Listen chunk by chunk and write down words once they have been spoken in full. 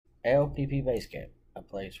LPP Base Camp, a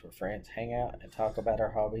place where friends hang out and talk about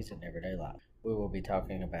our hobbies and everyday life. We will be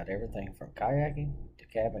talking about everything from kayaking to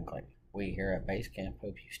cabin cleaning. We here at Base Camp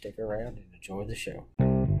hope you stick around and enjoy the show.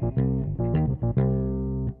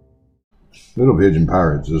 Little Pigeon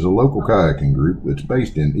Pirates is a local kayaking group that's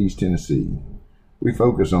based in East Tennessee. We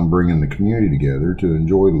focus on bringing the community together to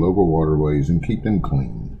enjoy local waterways and keep them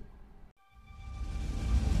clean.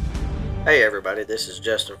 Hey everybody, this is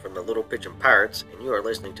Justin from the Little Pigeon Pirates, and you are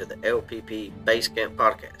listening to the LPP Base Camp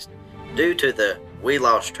podcast. Due to the we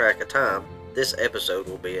lost track of time, this episode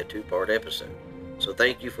will be a two-part episode. So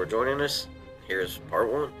thank you for joining us. Here's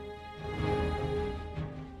part one.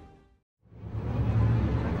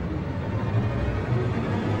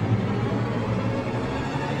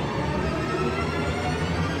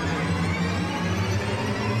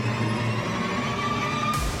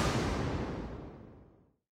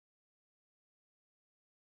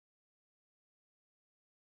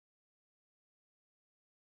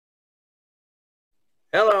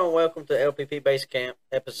 Hello and welcome to LPP Base Camp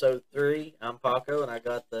episode 3. I'm Paco and I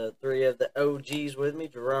got the three of the OGs with me,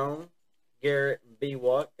 Jerome, Garrett, and B.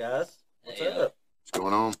 Watt. Guys, what's up? What's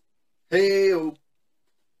going on? Hey, So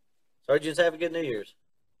did you just have a good New Year's?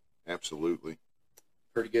 Absolutely.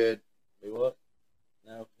 pretty good. B. Watt?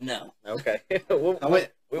 No. Okay. I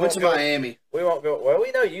went to Miami. We won't go. Well,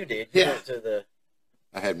 we know you did. You went to the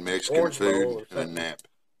I had Mexican Orange Bowl or food and a something. nap.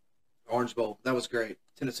 Orange Bowl. That was great.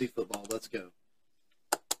 Tennessee football. Let's go.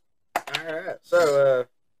 Alright, so,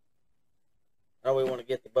 I know we want to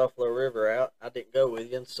get the Buffalo River out. I didn't go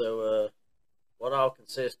with you, so, what all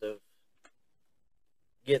consists of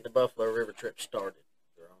getting the Buffalo River trip started,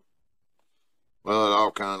 Jerome? Well, it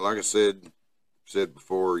all kind of, like I said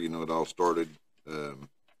before, it all started from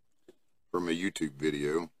a YouTube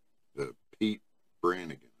video. The Pete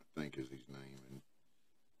Brannigan, I think is his name. And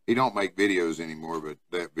he don't make videos anymore, but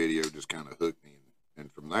that video just kind of hooked me.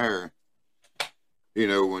 And from there,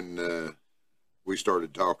 when we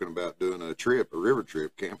started talking about doing a river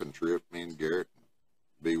trip, camping trip, me and Garrett and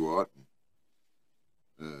B. Watt,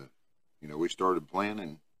 we started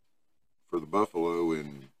planning for the Buffalo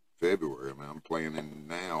in February. I mean, I'm planning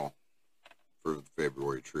now for the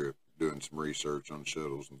February trip, doing some research on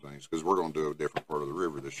shuttles and things, because we're going to do a different part of the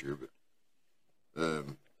river this year. But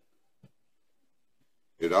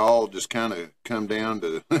it all just kind of come down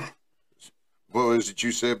to what was it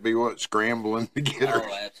you said, be what, scrambling to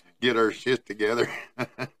get our shit together? For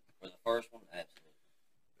the first one, absolutely.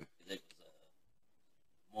 'Cause it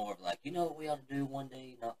was more of like, what we ought to do one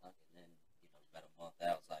day, not like, and then, about a month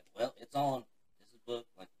out, it's like, well, it's on. This is booked.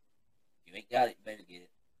 Like, if you ain't got it, you better get it.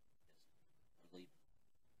 We're leaving.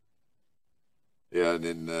 Yeah,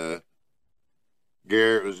 and then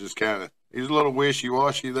Garrett was just he was a little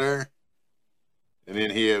wishy-washy there. And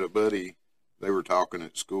then he had a buddy, they were talking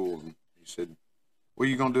at school, and he said, what are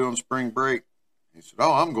you going to do on spring break? He said,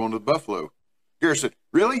 oh, I'm going to Buffalo. Garrett said,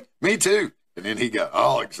 really? Me too. And then he got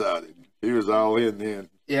all excited. He was all in then.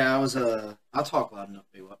 Yeah, I'll talk loud enough,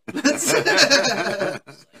 be what.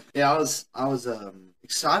 Yeah, I was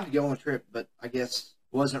excited to go on a trip, but I guess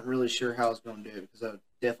wasn't really sure how I was going to do it because I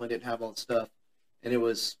definitely didn't have all the stuff, and it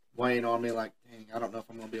was weighing on me like, dang, I don't know if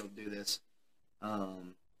I'm going to be able to do this.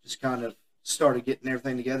 Just kind of started getting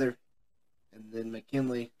everything together, and then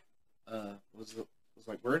McKinley was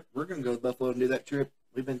like, we're going to go to Buffalo and do that trip.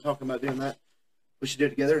 We've been talking about doing that. We should do it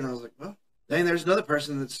together. And I was like, well, dang, there's another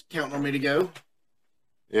person that's counting on me to go.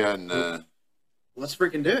 Yeah, and Let's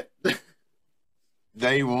freaking do it.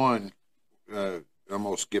 day one, I'm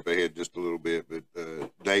going to skip ahead just a little bit, but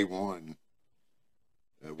day one,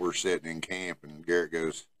 we're sitting in camp, and Garrett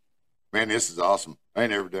goes, man, this is awesome. I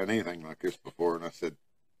ain't never done anything like this before. And I said,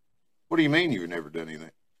 what do you mean you've never done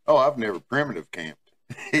anything? Oh, I've never primitive camped.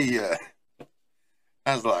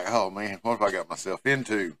 I was like, oh man, what have I got myself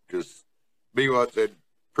into? Because B. Watt had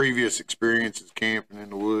previous experiences camping in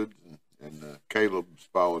the woods, and Caleb's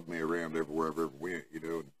followed me around everywhere I've ever went,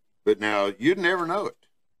 But now, you'd never know it,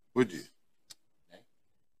 would you?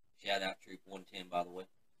 Shout out Troop 110, by the way.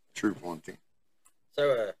 Troop 110.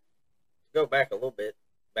 So, to go back a little bit,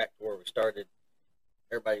 back to where we started,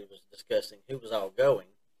 everybody was discussing who was all going.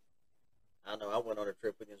 I know I went on a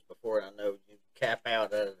trip with you before, and I know you cap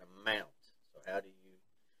out at an amount. So how do you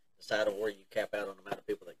decide on where you cap out on the amount of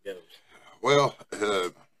people that goes? Well,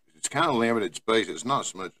 it's kind of limited space. It's not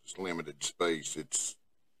so much as limited space. It's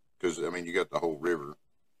because, you got the whole river.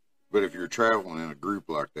 But if you're traveling in a group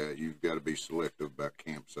like that, you've got to be selective about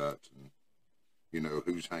campsites and,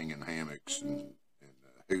 who's hanging hammocks and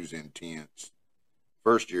who's in tents.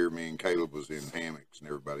 First year, me and Caleb was in hammocks and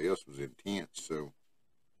everybody else was in tents. So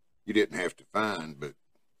you didn't have to find but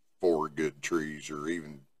 4 good trees or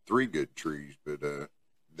even 3 good trees, but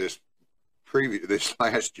this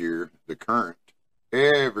last year, the current,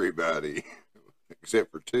 everybody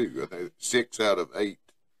except for 2, I think 6 out of 8.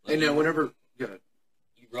 And now, whenever go ahead.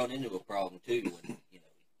 You run into a problem too when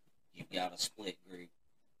you've got a split group.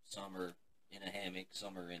 Some are in a hammock,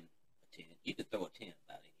 some are in a tent. You could throw a tent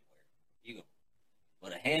about anywhere.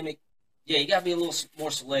 But a hammock, yeah, you gotta be a little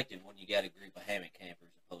more selective when you got a group of hammock campers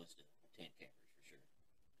opposed to tent campers for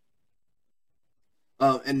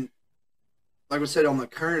sure. And like I said, on the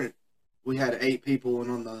current, we had 8 people, and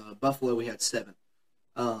on the Buffalo, we had 7.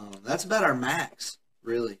 That's about our max,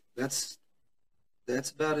 really. That's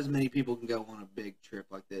about as many people can go on a big trip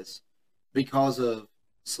like this because of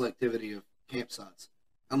selectivity of campsites.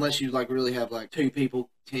 Unless you really have 2 people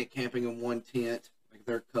tent camping in one tent, like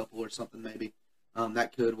they're a couple or something maybe,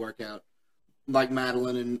 that could work out. Like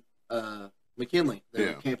Madeline and McKinley, they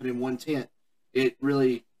were camping in one tent. It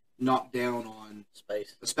really knocked down on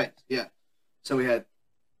Space. Yeah. So we had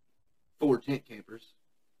 4 tent campers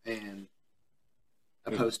and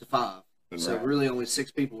opposed to 5. So really only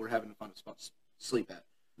 6 people were having to find a spot to sleep at.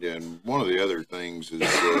 Yeah, and one of the other things is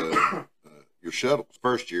your shuttles.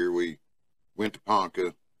 First year we went to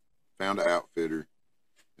Ponca, found an outfitter,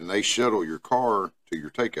 and they shuttle your car to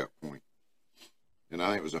your takeout point. And I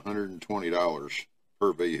think it was $120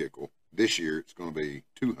 per vehicle. This year it's going to be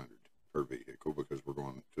 $200 per vehicle because we're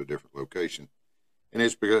going to a different location. And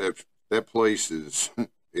it's because that place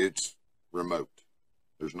it's remote.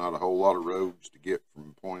 There's not a whole lot of roads to get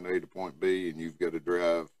from point A to point B, and you've got to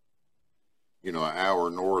drive, an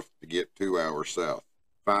hour north to get 2 hours south.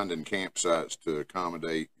 Finding campsites to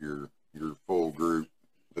accommodate your full group,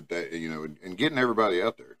 but that, and getting everybody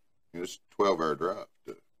out there. It's a 12-hour drive.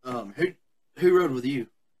 Who rode with you,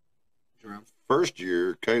 Jerome? First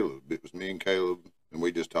year, Caleb. It was me and Caleb, and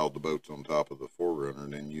we just hauled the boats on top of the 4Runner,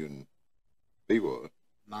 and then you and B-Wad.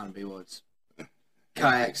 Mine and B-Wad's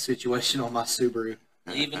kayak situation on my Subaru.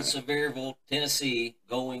 Leaving Sevierville, Tennessee,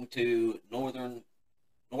 going to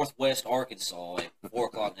northwest Arkansas at 4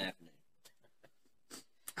 o'clock in the afternoon.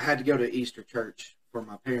 I had to go to Easter church for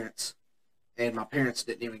my parents, and my parents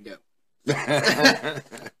didn't even go.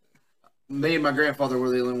 Me and my grandfather were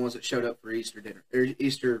the only ones that showed up for Easter dinner, or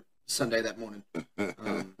Easter Sunday that morning.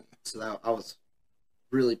 So I was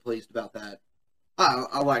really pleased about that.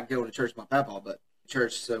 I like going to church with my papa, but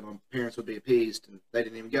church so my parents would be appeased, and they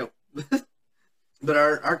didn't even go. But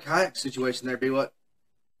our kayak situation there,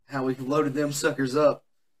 how we loaded them suckers up.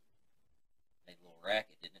 Made a little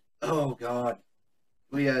racket, didn't it? Oh, God.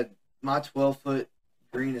 We had my 12-foot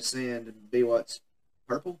green of sand and B-Watt's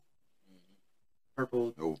purple.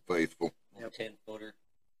 Purple. Old Faithful. Yep. 10-footer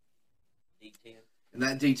D10. And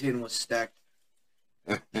that D10 was stacked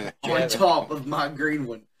on top of my green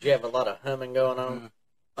one. Did you have a lot of humming going on?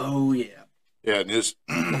 Oh, yeah. Yeah,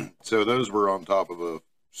 and so those were on top of a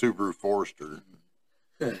Subaru Forester.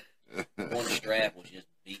 One strap was just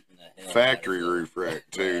beating the hell Factory out of roof rack,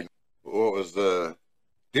 too. What was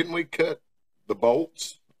didn't we cut the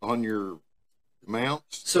bolts on your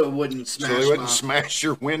mounts? So it wouldn't smash So they wouldn't smash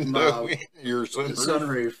your window in your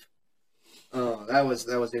sunroof. Oh, that was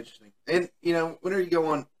interesting. And, whenever we go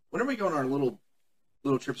on our little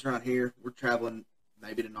trips around here, we're traveling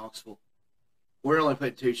maybe to Knoxville. We're only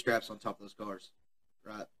putting 2 straps on top of those cars,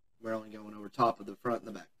 right? We're only going over top of the front and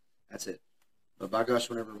the back. That's it. But by gosh,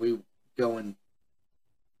 whenever we going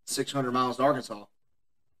 600 miles to Arkansas,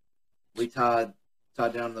 we tied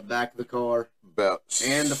down the back of the car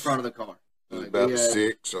and the front of the car. About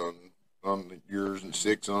 6 on yours and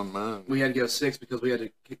 6 on mine. We had to go 6 because we had to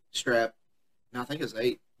strap. No, I think it was 8. I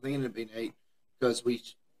think it ended up being 8 because we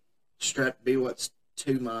strapped B-Watts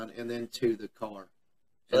to mine and then to the car.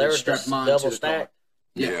 So they were just double stacked?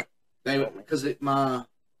 Yeah. Because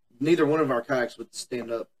neither one of our kayaks would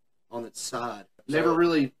stand up on its side. Never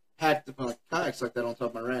really packed up my kayaks like that on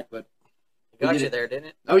top of my rack, but got you there, didn't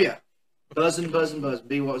it? Oh yeah, buzzing.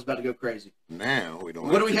 B-Watt was about to go crazy. Now we don't.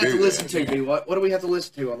 What do we have to listen to, B-Watt? What do we have to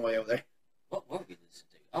listen to on the way over there? What were we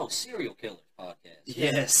listening to? Oh, Serial Killers podcast.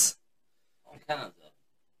 Yes, All kinds of them.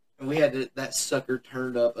 and we had that sucker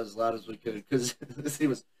turned up as loud as we could because he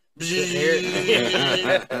was.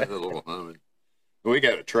 A little humming. We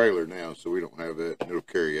got a trailer now, so we don't have that. It'll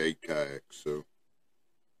carry 8 kayaks, so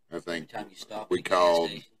I think Every time you stop we at a gas called.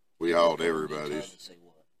 station, We hauled you turn everybody's. and say,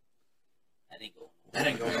 what? That ain't going on. That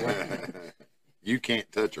ain't going away. You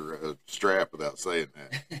can't touch a strap without saying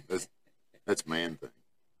that. That's man thing.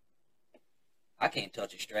 I can't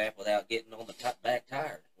touch a strap without getting on the back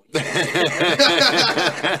tire.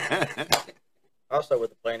 Also, with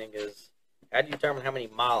the planning is, how do you determine how many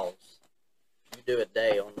miles you do a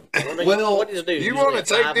day on? What do you do? You want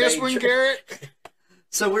to take this one, Garrett?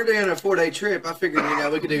 So we're doing a 4-day trip. I figured,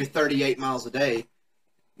 we could do 38 miles a day.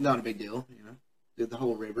 Not a big deal, Did the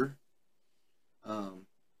whole river.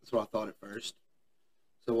 That's what I thought at first.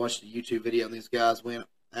 So I watched a YouTube video, and these guys went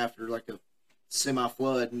after like a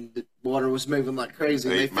semi-flood, and the water was moving like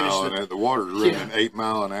crazy. The water's running 8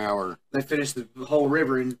 mile an hour. They finished the whole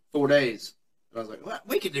river in 4 days. And I was like, well,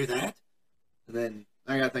 we could do that. And then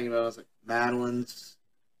I got thinking about it. I was like, Madeline's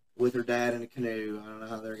with her dad in a canoe. I don't know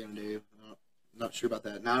how they're going to do. I'm not sure about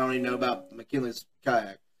that. And I don't even know about McKinley's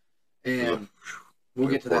kayak. And we'll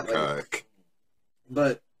get to that later. Kayak.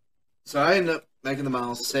 But, so I ended up making the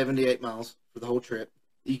miles, 78 miles for the whole trip.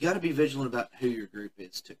 You got to be vigilant about who your group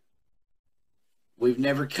is, too. We've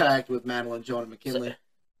never kayaked with Madeline, John, and McKinley.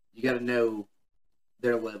 You got to know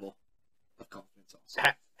their level of confidence also.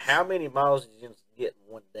 How many miles did you get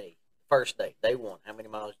in one day? First day, day one. How many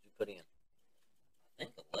miles did you put in? I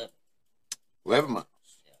think 11. 11 miles.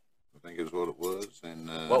 Yeah. I think is what it was. And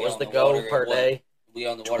what was the goal per day? We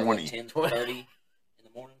on the water 20. at 10:30 in the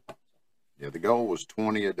morning. Yeah, the goal was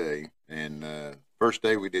 20 a day. And first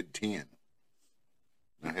day we did 10.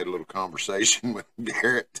 I had a little conversation with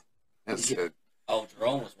Garrett. I said, oh,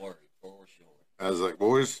 Jerome was worried for sure. I was like,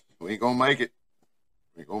 boys, we ain't going to make it.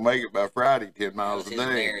 We ain't going to make it by Friday, 10 miles a his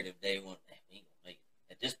day. narrative day one, man, we ain't going to make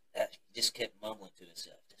it. He just kept mumbling to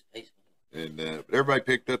himself. Just pace. And but everybody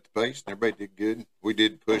picked up the pace, and everybody did good. We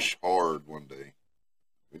did push hard one day.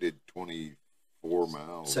 We did 24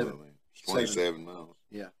 miles. 27 miles.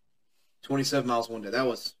 Yeah. 27 miles one day. That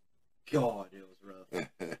was, God, it was rough.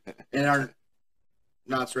 And our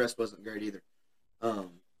night's rest wasn't great either.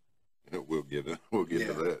 We'll get to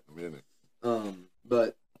that in a minute.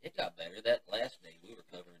 But it got better. That last day, we were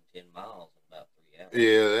covering 10 miles in about 3 hours.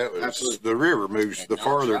 Yeah, that was absolutely. The river moves. And the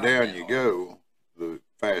farther down you hard. go, the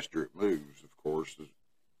faster it moves. Of course, as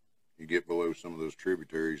you get below some of those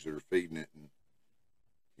tributaries that are feeding it, and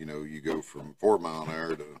you go from 4 mile an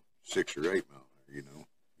hour to 6 or 8 mile an hour.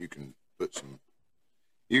 You can put some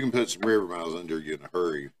river miles under you in a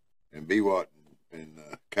hurry. And Bewat and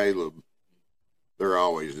Caleb, they're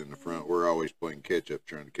always in the front. We're always playing catch up,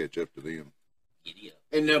 trying to catch up to them. Giddy up.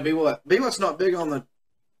 And Bewat's not big on the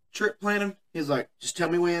trip planning. He's like, just tell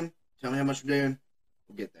me when, tell me how much we're doing,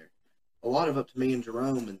 we'll get there. A lot of up to me and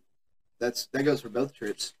Jerome, and that goes for both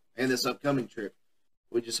trips and this upcoming trip.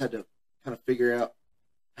 We just had to kind of figure out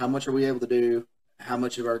how much are we able to do, how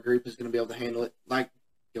much of our group is going to be able to handle it. Like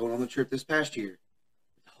going on the trip this past year,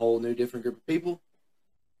 a whole new different group of people.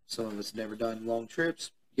 Some of us never done long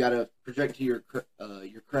trips. You got to project to your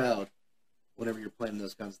crowd whenever you're planning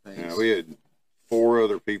those kinds of things. Yeah, we had 4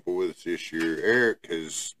 other people with us this year. Eric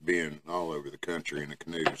has been all over the country in a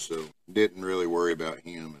canoe, so didn't really worry about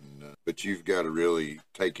him. But you've got to really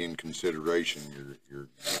take in consideration your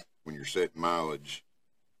when you're setting mileage,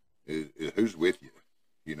 is who's with you.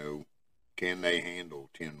 Can they handle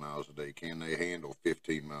 10 miles a day? Can they handle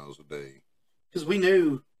 15 miles a day? Because we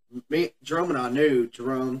knew, Jerome and I knew,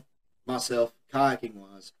 Jerome, myself, kayaking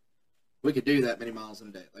wise, we could do that many miles in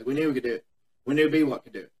a day. Like we knew we could do it. We knew B-What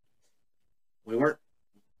could do it. We weren't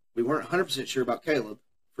 100% sure about Caleb,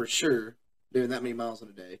 for sure, doing that many miles in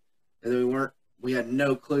a day. And then we had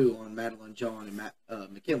no clue on Madeline, John,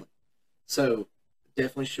 and McKinley. So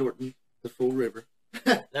definitely shortened the full river.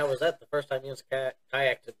 Now, was that the first time you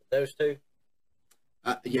kayaked with those two?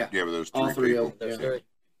 Yeah. Yeah, with those All 3 three people. of them. Those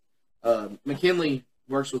Yeah. three? McKinley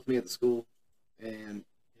works with me at the school, and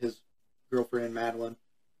his girlfriend, Madeline,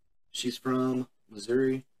 she's from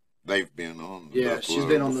Missouri. They've been on the Yeah, Buffalo she's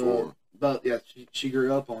been on before. But yeah, she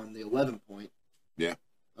grew up on the 11 point. Yeah.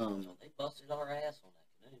 So they busted our ass on that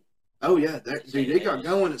canoe. Oh yeah, they got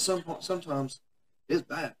going at some point. Sometimes it's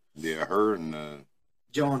bad. Yeah, her and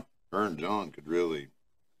John could really,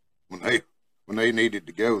 when they needed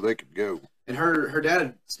to go, they could go. and her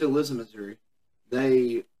dad still lives in Missouri.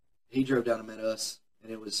 He drove down and met us,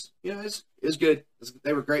 and it was it's good.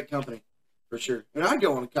 They were great company for sure. And I'd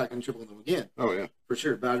go on a kayaking trip with them again. Oh yeah, for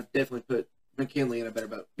sure. But I'd definitely put McKinley in a better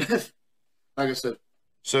boat. Like I said.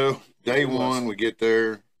 So day one, we get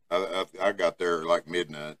there. I got there like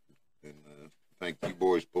midnight, and I think you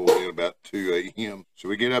boys pulled in about 2 a.m. So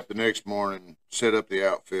we get up the next morning, set up the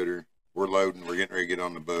outfitter. We're loading. We're getting ready to get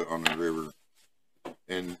on the boat on the river,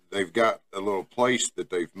 and they've got a little place that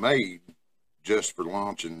they've made just for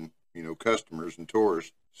launching, customers and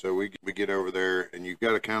tourists. So we get over there, and you've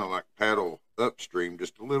got to kind of like paddle upstream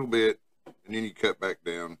just a little bit, and then you cut back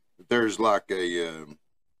down. There's like it's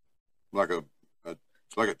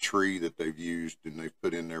like a tree that they've used and they've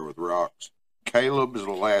put in there with rocks. Caleb is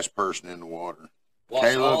the last person in the water.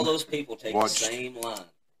 Watched all those people take the same line.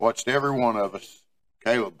 Watched every one of us.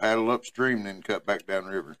 Caleb paddle upstream and then cut back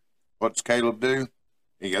downriver. What does Caleb do?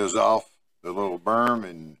 He goes off the little berm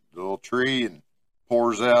and the little tree and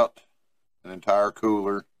pours out an entire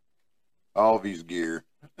cooler, all of his gear.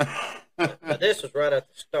 But this was right at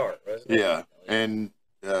the start, wasn't it? Yeah, and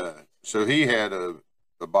so he had a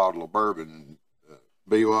bottle of bourbon, and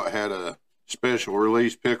B-Watt had a special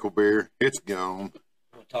release pickle beer. It's gone.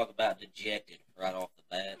 I'm going to talk about dejected right off the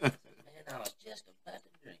bat. I said, man, I was just about to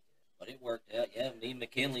drink it. But it worked out. Yeah, me and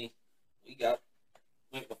McKinley,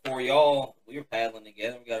 went before y'all. We were paddling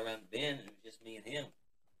together. We got around the bend, and it was just me and him.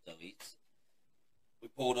 So we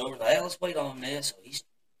pulled over. Like, hey, let's wait on him, man. So he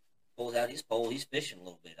pulls out his pole. He's fishing a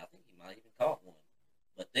little bit. I think he might even caught one.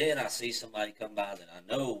 But then I see somebody come by that I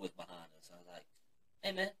know was behind us. I was like,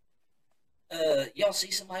 hey, man, y'all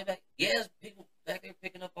see somebody back? Yeah, there's people back there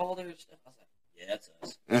picking up all their stuff. I was like, yeah, that's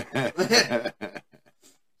us.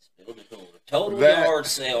 Spilled the cooler. Total yard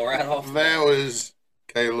sale right off. That was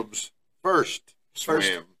Caleb's first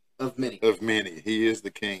swim of many. Of many. He is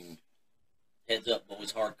the king. Heads up,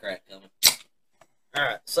 boys. Hard crack coming. All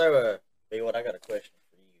right, so B-Watt, I got a question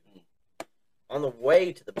for you. On the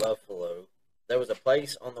way to the Buffalo, there was a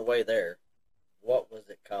place on the way there. What was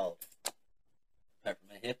it called?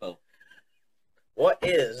 Peppermint Hippo. What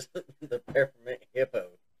is the Peppermint Hippo?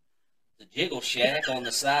 The Jiggle Shack on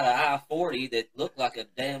the side of I-40 that looked like a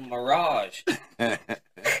damn mirage. Out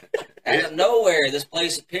of nowhere, this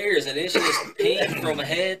place appears, and it's just pink from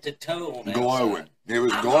head to toe on that glowing. side. It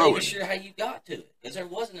was I'm glowing. not even sure how you got to it, because there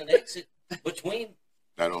wasn't an exit between.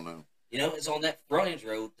 I don't know. You know, it's on that frontage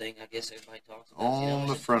road thing, I guess everybody talks about. On you know,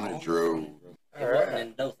 the it's frontage road. It wasn't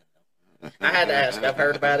in Dothan, though. I had to ask. I've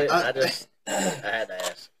heard about it. I had to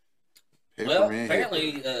ask. Well, Peppermint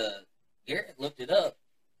apparently, Hippo. Garrett looked it up,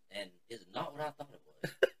 and it's not what I thought it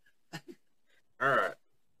was. All right,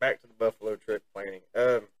 back to the Buffalo trip planning.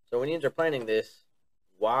 So when you are planning this,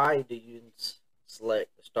 why do you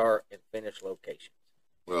select the start and finish locations?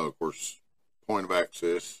 Well, of course, point of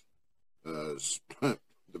access is the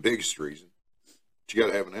biggest reason. But you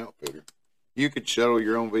got to have an outfitter. You could shuttle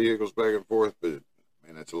your own vehicles back and forth, but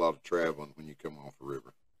man, that's a lot of traveling when you come off the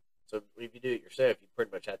river. So if you do it yourself, you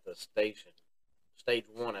pretty much have to stage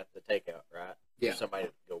one at the takeout, right? Yeah. For somebody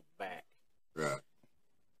to go back. Right.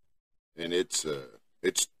 And it's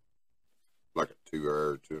like a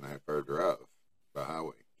 2.5 hour drive by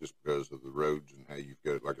highway, just because of the roads and how you've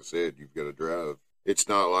got, like I said, you've got to drive. It's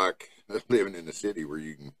not like living in the city where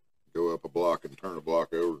you can go up a block and turn a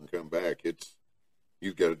block over and come back.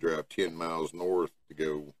 You've got to drive 10 miles north to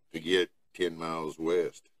get 10 miles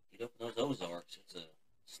west. Get up in those Ozarks, it's a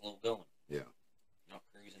slow going. Yeah. You're not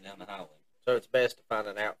cruising down the highway. So it's best to find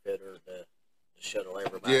an outfitter to shuttle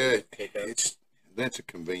everybody. Yeah, and pick up. that's a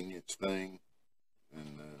convenience thing,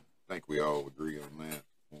 and I think we all agree on that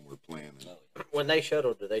when we're planning. So, yeah. When they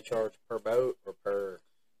shuttle, do they charge per boat or per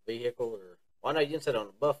vehicle? Or well, I know you said on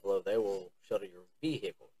the Buffalo they will shuttle your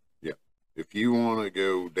vehicle. Yeah. If you want to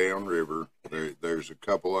go downriver, there's a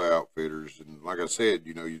couple of outfitters, and like I said,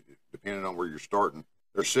 depending on where you're starting,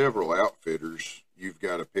 there's several outfitters. You've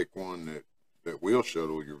got to pick one that will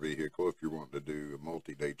shuttle your vehicle if you're wanting to do a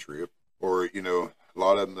multi-day trip. Or, a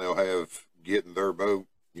lot of them, they'll have getting their boat,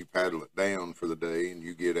 you paddle it down for the day, and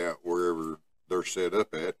you get out wherever they're set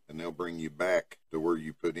up at, and they'll bring you back to where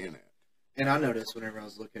you put in at. And I noticed whenever I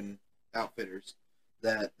was looking outfitters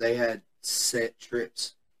that they had set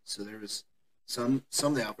trips. So there was some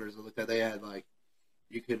of the outfitters I looked at, they had like,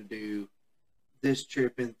 you could do this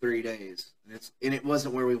trip in 3 days, and it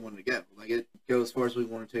wasn't where we wanted to go. Like, it go as far as we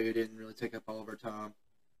wanted to. It didn't really take up all of our time.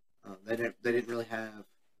 They didn't really have,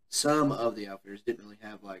 some of the outfitters didn't really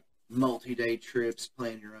have like multi-day trips,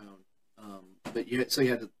 plan your own. But you had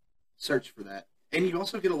to search for that, and you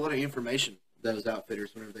also get a lot of information, those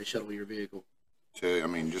outfitters, whenever they shuttle your vehicle.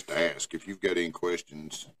 Just ask if you've got any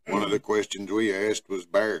questions. One of the questions we asked was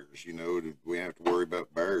bears. Do we have to worry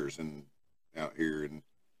about bears out here? And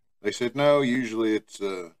they said no. Usually it's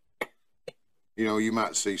you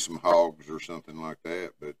might see some hogs or something like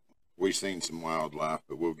that, but we've seen some wildlife.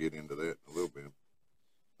 But we'll get into that in a little bit.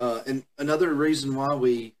 And another reason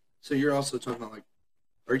why so you're also talking about, like,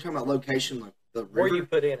 are you talking about location, like the river? Where you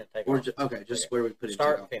put in and take or off. okay, just where we put in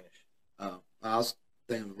Start and and take finish. off. I was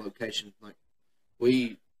thinking of location. Like,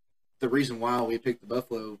 the reason why we picked the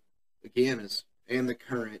Buffalo again and the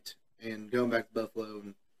Current, and going back to Buffalo,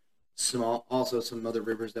 and also some other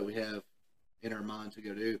rivers that we have in our mind to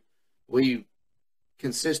go to. We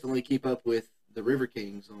consistently keep up with the River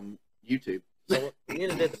Kings on YouTube. So when you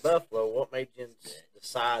did the Buffalo, what made you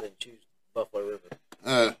decide and choose Buffalo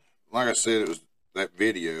River? Like I said, it was that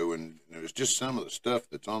video, and it was just some of the stuff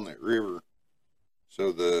that's on that river.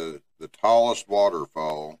 So the tallest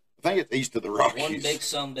waterfall I think it's east of the Rockies. One big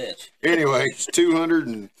sumbitch. Anyway, it's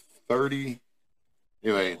 230.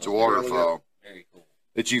 Anyway, it's a waterfall. Very cool.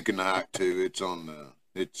 That you can hike to. It's on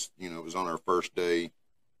it was on our first day.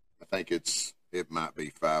 I think it might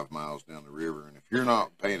be 5 miles down the river, and if you're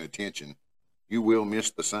not paying attention, you will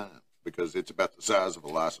miss the sign because it's about the size of a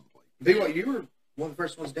license plate. Big what, you were one of the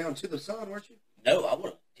first ones down to the sun, weren't you? No, I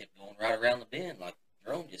would have kept going right around the bend, like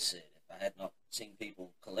Jerome just said, if I had not seen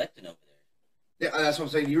people collecting over there. Yeah, that's what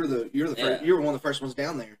I'm saying. You were the first, you were one of the first ones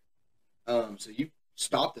down there. So you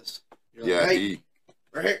stopped us. You're like, Yeah, hey,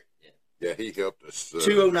 right here. Yeah, he helped us.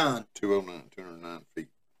 209. 209 feet.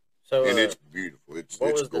 So, And it's beautiful. It's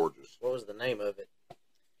gorgeous. What was the name of it?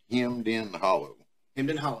 Hemmed in Hollow.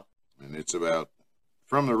 Hemmed in Hollow. And it's about,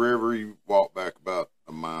 from the river, you walk back about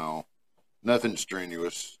a mile. Nothing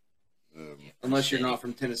strenuous. Unless you're not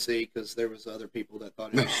from Tennessee, because there was other people that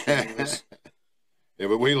thought it was strenuous. Yeah,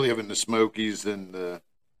 but we live in the Smokies, and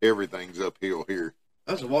everything's uphill here.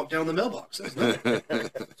 That was a walk down the mailbox. That was nothing.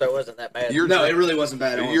 So it wasn't that bad. No, it really wasn't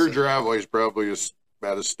bad. Your driveway is probably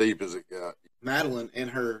about as steep as it got. Madeline and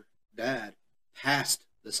her dad passed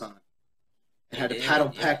the sign. They had to paddle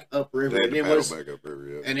back upriver, and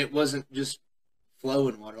it wasn't just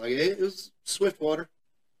flowing water. Like it was swift water.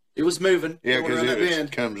 It was moving. Yeah, because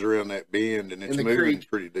it comes around that bend, and it's moving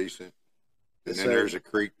pretty decent. And then there's a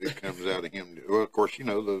creek that comes out of him. Well, of course,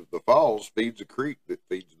 the falls feeds a creek that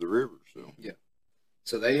feeds the river. So yeah.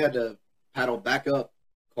 So they had to paddle back up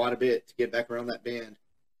quite a bit to get back around that bend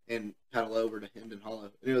and paddle over to Hemden Hollow.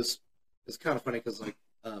 And it was kind of funny because like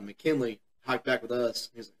McKinley hiked back with us.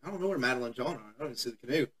 He's like, I don't know where Madeline and John are. I don't even see the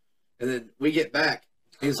canoe. And then we get back.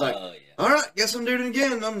 He's like, all right, guess I'm doing it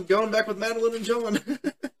again. I'm going back with Madeline and John.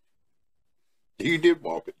 You did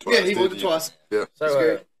walk it twice. Yeah, he walked it twice. Yeah.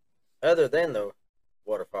 So other than the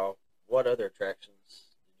waterfall, what other attractions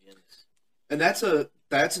did you And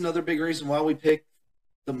that's another big reason why we picked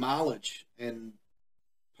the mileage and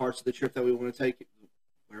parts of the trip that we want to take,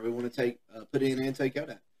 where we want to take, put in and take out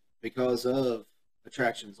at, because of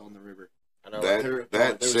attractions on the river. I know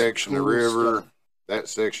that section of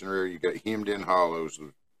river, you got Hemmed in Hollows,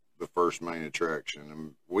 the first main attraction,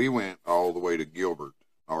 and we went all the way to Gilbert,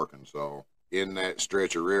 Arkansas, in that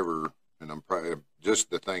stretch of river, and I'm probably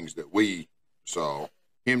just the things that we saw.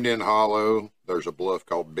 Hemmed in Hollow, there's a bluff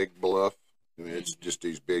called Big Bluff. I mean, it's just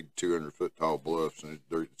these big 200-foot tall bluffs, and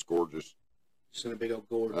it's gorgeous. Just in a big old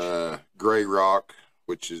gorge. Gray Rock,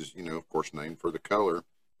 which is, of course, named for the color.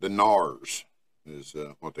 The Nars is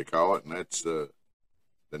what they call it, and that's the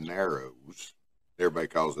Narrows. Everybody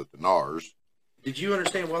calls it the Nars. Did you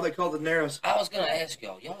understand why they call it the Narrows? I was going to ask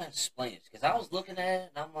y'all. Y'all have to explain it, because I was looking at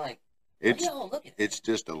it, and I'm like, what are y'all looking at? It's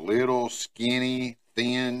just a little skinny,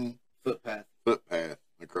 thin footpath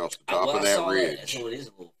across the top of that ridge. That, so it is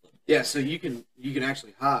a little footpath. Yeah, so you can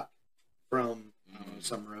actually hike from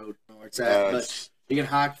some road where it's at, but you can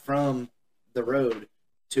hike from the road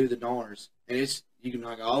to the Nars, and you can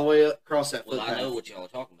hike all the way up across that footpath. Well, I know what y'all are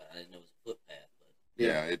talking about. I didn't know it was a footpath, but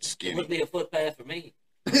yeah, it's skinny. It wouldn't be a footpath for me.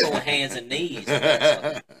 I'm going hands and knees.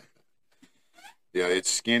 Yeah,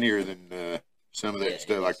 it's skinnier than some of that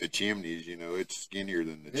stuff, like the chimneys. It's skinnier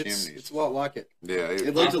than the chimneys. It's a lot like it. Yeah,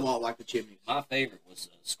 it looks a lot like the chimneys. My favorite was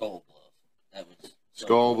Skull Bluff. That was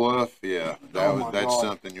Skull Bluff. Yeah, that's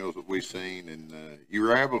something we've seen, and you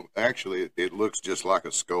were able. Actually, it looks just like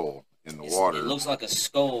a skull in the water. It looks like a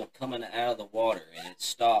skull coming out of the water, and it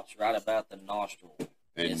stops right about the nostril.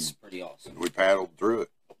 And it's pretty awesome. We paddled through it.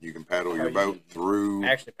 You can paddle your boat through.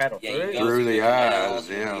 Actually paddle through the eyes.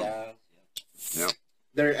 Yeah. Yep.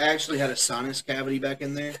 There actually had a sinus cavity back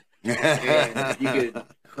in there, and you could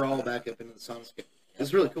crawl back up into the sinus cavity. It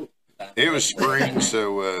was really cool. It was spring,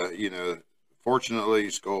 so fortunately,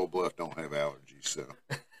 Skull Bluff don't have allergies. So,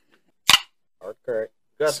 correct.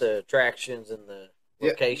 Got the attractions and the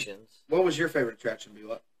locations. What was your favorite attraction, B?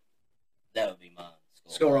 What? That would be mine.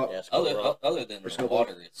 Skull Rock. Yeah, Skull Rock. Other than the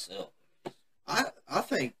water itself. I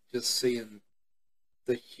think just seeing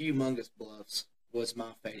the humongous bluffs was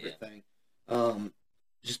my favorite thing.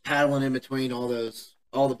 Just paddling in between all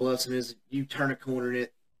the bluffs, and as you turn a corner, and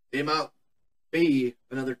it might be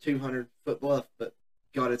another 200-foot bluff, but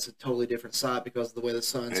God, it's a totally different sight because of the way the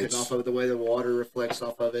sun's hitting off of it, the way the water reflects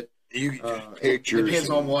off of it. It depends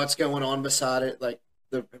on what's going on beside it, like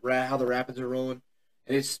how the rapids are rolling,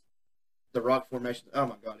 and it's the rock formation. Oh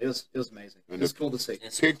my God, it was amazing. It was cool to see.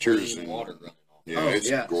 It's pictures and water running off. Yeah,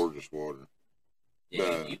 it's gorgeous water.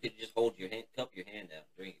 Yeah, you could just hold your hand, cup your hand out,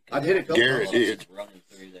 and drink it. I did a couple Garrett times. did. It's running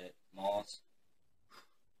through that moss.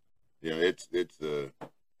 Yeah, it's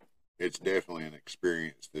definitely an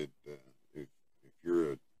experience that if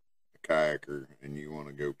you're a kayaker and you want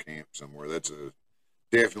to go camp somewhere, that's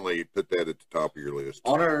definitely put that at the top of your list.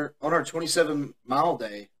 On our 27-mile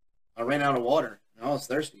day, I ran out of water and I was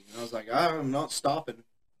thirsty, and I was like, I'm not stopping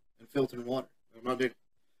and filtering water. I'm not doing it.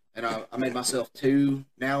 And I made myself 2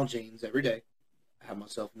 Nalgene's every day. I had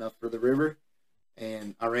myself enough for the river,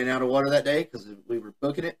 and I ran out of water that day because we were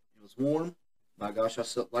booking it. It was warm. My gosh,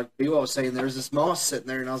 like B-Wall was saying, there's this moss sitting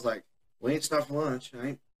there, and I was like, we ain't stopped for lunch. I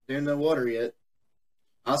ain't doing no water yet.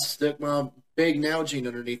 I stuck my big Nalgene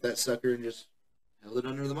underneath that sucker and just held it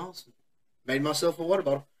under the moss. Made myself a water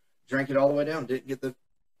bottle. Drank it all the way down. Didn't get the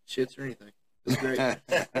shits or anything. It was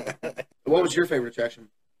great. What was your favorite attraction,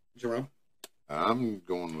 Jerome? I'm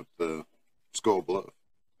going with the Skull Bluff.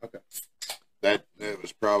 Okay. That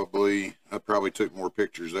was probably, I probably took more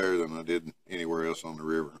pictures there than I did anywhere else on the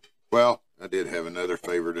river. Well, I did have another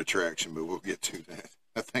favorite attraction, but we'll get to that.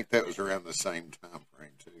 I think that was around the same time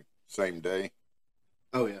frame, too. Same day.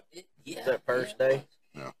 Oh, yeah. Yeah. Is that first day?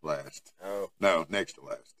 No, last. Oh. No, next to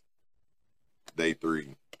last. Day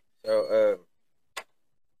 3. So,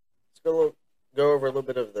 let's go over a little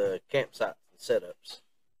bit of the campsites and setups.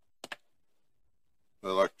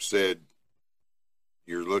 Well, like I said,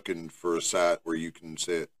 you're looking for a site where you can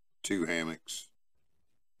set 2 hammocks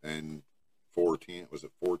and 4 tents. Was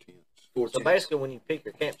it 4 tents? So basically, when you pick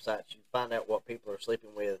your campsites, you find out what people are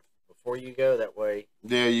sleeping with before you go. That way,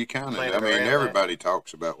 Yeah, you kind of, Plan I mean, around everybody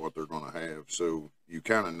talks about what they're going to have, so you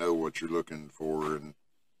kind of know what you're looking for, and,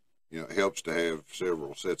 you know, it helps to have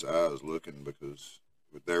several sets of eyes looking, because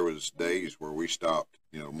there was days where we stopped,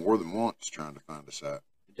 you know, more than once trying to find a site.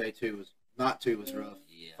 Day 2 was rough.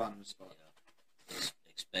 Yeah. Finding a spot. Yeah. Was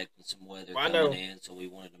expecting some weather Well, I know. coming in, so we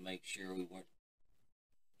wanted to make sure we weren't.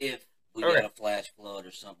 If we Okay. got a flash flood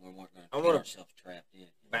or something, we weren't going I to wanna get ourselves trapped in.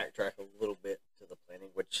 backtrack a little bit to the planning,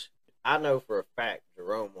 which I know for a fact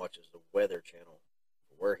Jerome watches the Weather Channel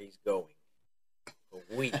for where he's going for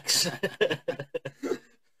weeks.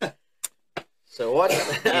 So what?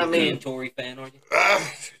 I mean, Tory fan, are you?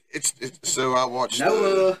 It's so I watched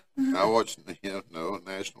Noah.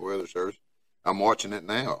 National Weather Service. I'm watching it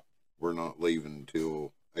now. We're not leaving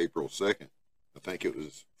until April 2nd. I think it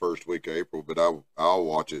was first week of April, but I'll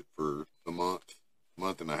watch it for a month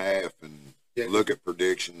and a half, and look at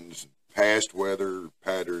predictions, past weather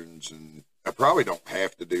patterns, and I probably don't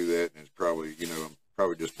have to do that. And it's probably, you know, I'm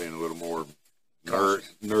probably just being a little more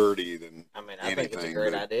nerdy than I think it's a anything,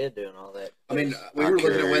 great but- idea doing all that. I mean, we were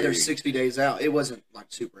looking at weather 60 days out. It wasn't, like,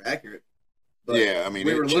 super accurate. But Yeah, I mean,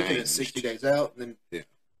 we it were looking at changed. 60 days out, and then Yeah.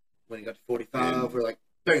 when it got to 45, And- we're like,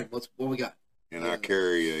 bam, what we got? And I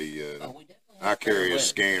carry Oh, we definitely I have carry better a weather.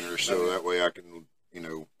 scanner, so that way I can, you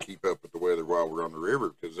know, keep up with the weather while we're on the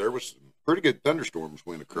river, because there was some pretty good thunderstorms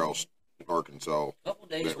went across Arkansas. A couple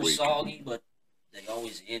days that were week. soggy, but they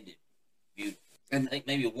always ended beautiful. And- I think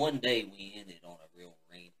maybe one day we ended on a real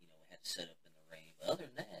rain. You know, we had to set up in the rain. But other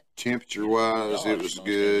than that, Temperature wise, it was most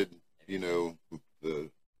good. days, You know,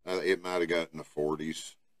 it might have got in the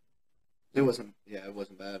 40s. It wasn't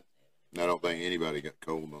bad. I don't think anybody got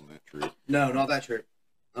cold on that trip. No, not that trip.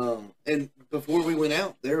 And before we went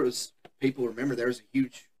out, there was a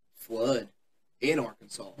huge flood in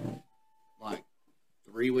Arkansas, like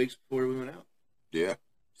 3 weeks before we went out. Yeah,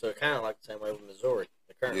 So kind of like the same way with Missouri.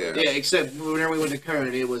 The current Yeah. Yeah, except whenever we went to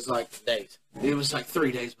Curran, it was like days.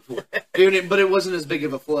 3 days before. But it wasn't as big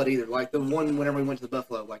of a flood either. Like the one whenever we went to the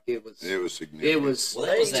Buffalo, like it was significant. it was well,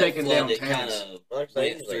 that was that taking flood down that kind towns. of Like I say,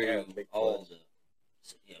 went usually they have through big all floods. the.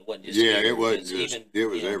 You know, it wasn't just Yeah, here, it wasn't because just- even, it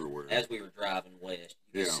was you know, everywhere. As we were driving west,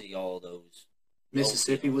 you could Yeah. see all those.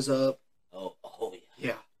 Mississippi was up. Oh yeah.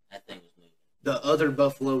 Yeah. That thing was moving. The other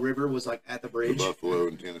Buffalo River was like at the The bridge. Buffalo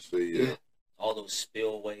in Tennessee. Yeah. Yeah. All those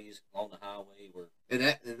spillways along the highway were. And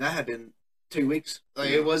that had been 2 weeks. Like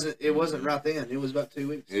Yeah. it wasn't right then. It was about 2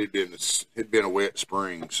 weeks. It'd been a wet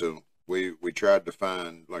spring, so we tried to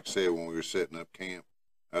find, like I said, when we were setting up camp,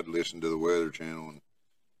 I'd listen to the Weather Channel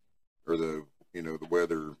or the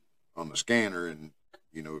weather on the scanner, and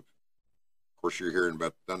of course you're hearing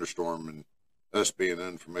about the thunderstorm, and us being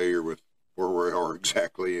unfamiliar with where we are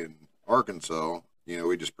exactly in Arkansas,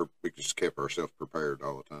 we just kept ourselves prepared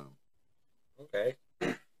all the time. Okay.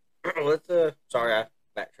 Let's sorry, I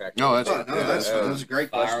backtracked. No, that's Oh, no, that's Uh, that was a great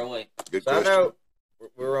Fire question. away. good So I question. know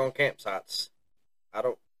we're on campsites. I've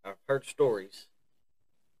heard stories.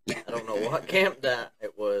 I don't know what camp that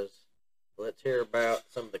it was. Let's hear about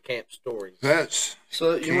some of the camp stories. That's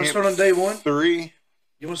So you want to camp start on day one? 3.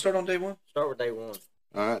 You want to start on day one? Start with day one.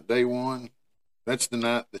 All right, day 1. That's the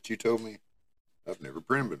night that you told me. I've never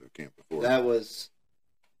been to camp before. That was.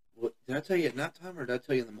 What, did I tell you at nighttime or did I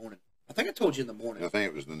tell you in the morning? I think I told you in the morning. I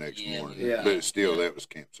think it was the next Yeah, morning. yeah. But still, Yeah. that was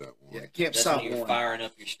campsite 1. Yeah, That's campsite when you're one. firing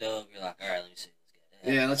up your stove. You're like, all right, let me see.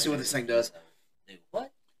 Yeah, let's see what this thing does. Do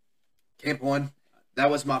what? Camp 1. That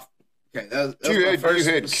was my okay. That was You my had first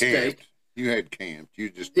camped. mistake. You had camped. You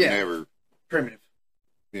just Yeah. never. Primitive.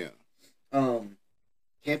 Yeah.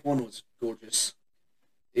 Camp 1 was gorgeous.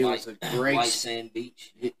 It was a White sand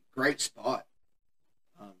beach. great spot.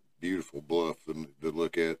 Beautiful bluff to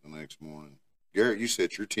look at the next morning. Garrett, you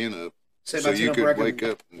set your tent up Set so my tent you up could where I wake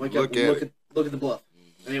up and wake look up at and it. look at the bluff,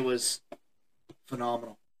 Mhm. and it was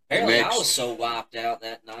phenomenal. Apparently, Next. I was so wiped out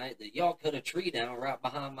that night that y'all cut a tree down right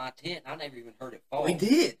behind my tent. I never even heard it fall. We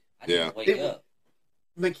did. I didn't Yeah. wake It- up.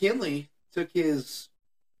 McKinley took his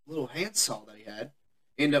little handsaw that he had.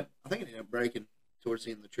 I think it ended up breaking towards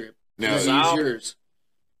the end of the trip. Now, This Saw? is yours.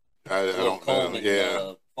 I Little don't know. Coleman,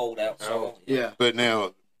 Yeah. fold out saw. Yeah. But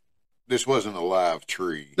now, this wasn't a live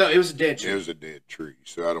tree. No, it was a dead tree. It was a dead tree.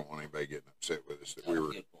 So I don't want anybody getting upset with us that Oh, we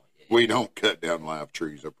were. good point. Yeah. We don't cut down live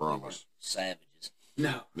trees, I We promise. weren't savages.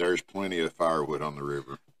 No. There's plenty of firewood on the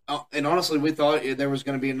river. And honestly, we thought there was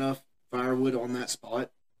going to be enough firewood on that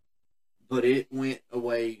spot, but it went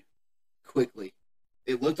away quickly.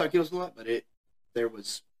 It looked like it was a lot, but there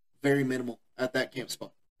was very minimal at that camp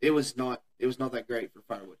spot. It was not that great for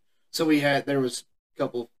firewood. So there was a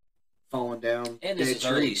couple falling down And this dead is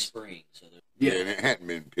early trees. spring, so Yeah. And it hadn't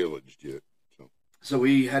been pillaged yet. So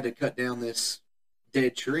we had to cut down this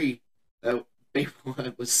dead tree that people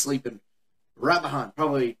was sleeping right behind,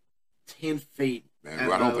 probably 10 feet. Man,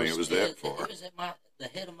 At I don't think most. it was it that far. was at the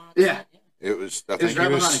head of my Yeah. tent. It was. I It was think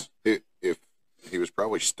right he behind was. If he was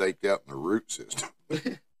probably staked out in the root system,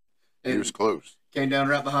 he And was close. came down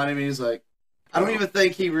right behind him, and he was like, I don't even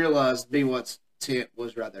think he realized B-Watt's tent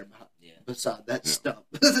was right there beside that Yeah. stump.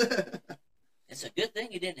 It's a good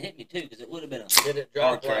thing you didn't hit me too, because it would have been a Did it hard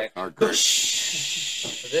drop like? track. Hard crack.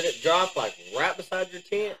 Did it drop like right beside your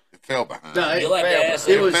tent? It fell behind. No, You'll have to fell. ask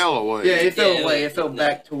It him. was- fell away. Yeah, it fell Yeah, away. It fell no.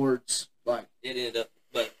 back towards, like, It ended up,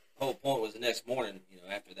 but the whole point was the next morning,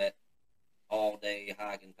 after that all day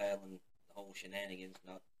hiking, paddling, the whole shenanigans,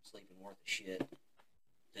 not sleeping worth a shit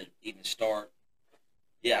to even start.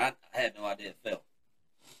 Yeah, I had no idea it fell.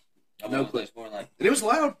 I No woke up clue. this morning like, and it was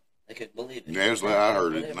loud. I couldn't believe it. Yeah, it was like I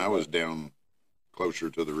heard it, and I was down closer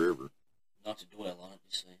to the river. Not to dwell on it,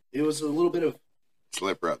 just saying. It was a little bit of,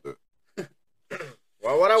 Slept right there.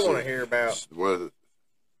 Well, what I want to hear about What?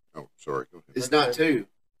 Oh, sorry. Go ahead. it's not 2,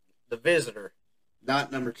 the visitor.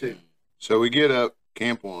 not number 2. So we get up,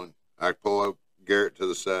 Camp 1. I pull up Garrett to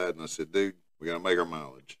the side, and I said, dude, we got to make our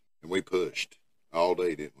mileage. And we pushed all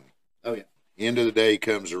day, didn't we? Oh, yeah. End of the day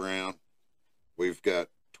comes around. We've got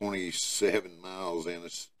 27 miles in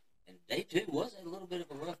us. And day 2 was a little bit of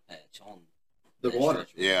a rough patch on The that water.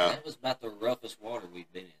 stretch. Yeah. That was about the roughest water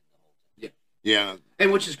we've been in the whole time. Yeah,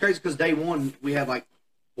 And which is crazy because day 1, we had, like,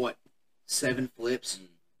 7 flips?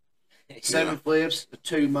 7 flips, a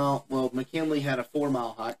 2 mile. Well, McKinley had a 4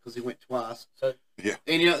 mile hike because he went twice. So Yeah.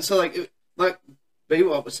 And so like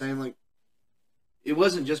B-Wop was saying, like it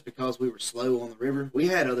wasn't just because we were slow on the river. We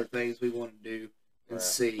had other things we wanted to do and Right.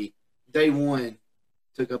 see. Day 1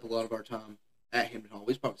 took up a lot of our time at Hampton Hall.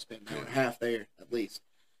 We probably spent an hour and a half there at least.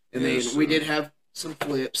 And Yes, then we sir. did have some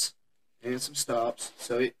flips and some stops,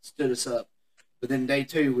 so it stood us up. But then day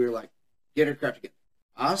 2, we were like, get our crap together.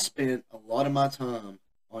 I spent a lot of my time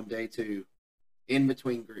on day 2 in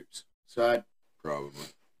between groups. So probably.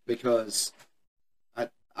 because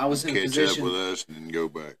I was in a Catch position. up with us and then go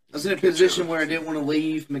back. I was in a Catch position up. where I didn't want to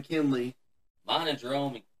leave McKinley, Mine and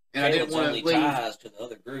Jerome and and I didn't Caleb's want only to leave. ties to the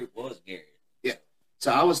other group was Gary.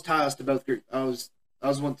 So I was ties to both groups. I was the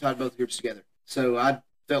one that tied both groups together. So I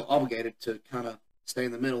felt obligated to kind of stay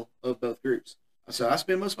in the middle of both groups. So I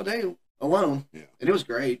spent most of my day alone, Yeah. and it was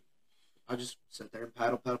great. I just sat there and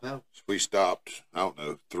paddle. So we stopped, I don't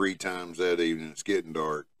know, 3 times that evening. It's getting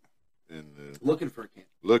dark. And Looking for a camp.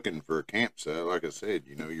 looking for a campsite. Like I said,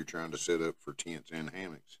 you're trying to set up for tents and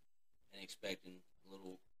hammocks. And expecting a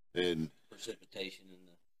little And precipitation in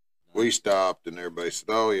the we stopped, and everybody said,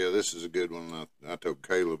 oh, yeah, this is a good one. And I told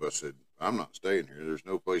Caleb, I said, I'm not staying here. There's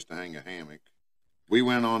no place to hang a hammock. We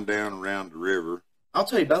went on down around the river. I'll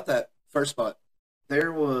tell you about that first spot.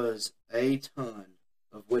 There was a ton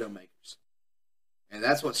of widowmakers, and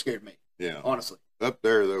that's what scared me, Yeah. honestly. Up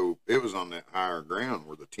there, though, it was on that higher ground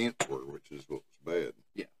where the tents were, which is what was bad.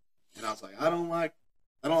 And I was like, I don't like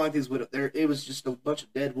these widow. There, it was just a bunch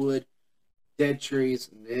of dead wood, dead trees,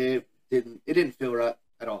 and it didn't feel right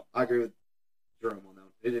at all. I agree with Jerome on that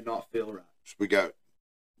one. It did not feel right. So we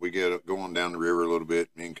get up going down the river a little bit.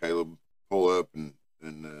 Me and Caleb pull up, and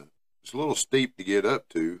it's a little steep to get up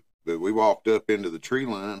to, but we walked up into the tree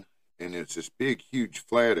line, and it's this big, huge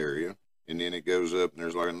flat area, and then it goes up, and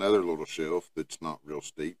there's like another little shelf that's not real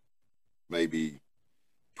steep, maybe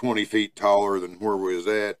 20 feet taller than where we was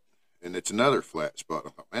at, and it's another flat spot. I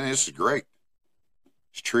thought, man, this is great.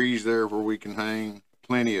 There's trees there where we can hang,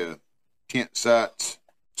 plenty of tent sites.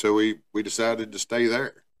 So we decided to stay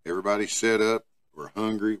there. Everybody's set up. We're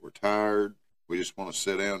hungry. We're tired. We just want to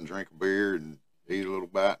sit down and drink a beer and eat a little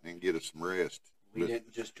bite and then get us some rest. We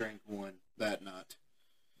didn't just drink one that night.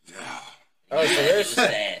 Oh, so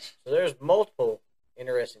there's multiple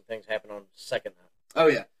interesting things happening on the second night. Oh,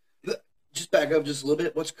 yeah. Just back up just a little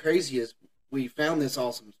bit. What's crazy is we found this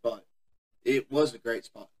awesome spot. It was a great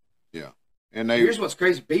spot. Yeah. And here's what's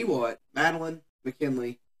crazy. B-Watt, Madeline,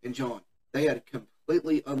 McKinley, and John, they had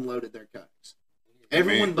completely unloaded their kayaks.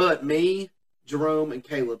 Everyone but me, Jerome, and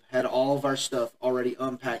Caleb had all of our stuff already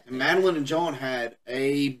unpacked. And Madeline and John had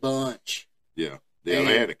a bunch. Yeah. Yeah,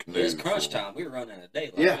 they had a canoe. It was crunch time. We were running out of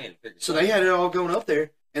daylight. Yeah. We had to figure So they had it all going up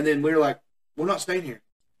there. And then we were like, we're not staying here.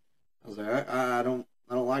 I was like, I don't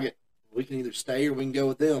like it. We can either stay or we can go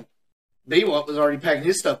with them. B-Watt was already packing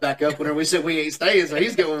his stuff back up whenever we said we ain't staying, so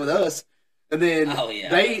he's going with us. And then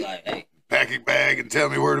they like, hey, pack your bag and tell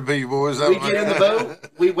me where to be, boys. We get in the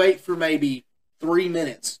boat. We wait for maybe 3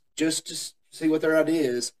 minutes just to see what their idea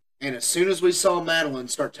is. And as soon as we saw Madeline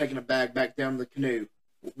start taking a bag back down to the canoe,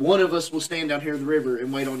 one of us will stand down here in the river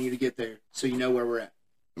and wait on you to get there so you know where we're at.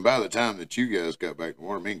 And by the time that you guys got back to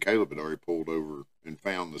water, me and Caleb had already pulled over and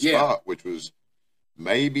found the spot, which was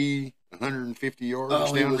maybe 150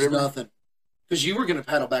 yards down the river. Nothing. Because you were going to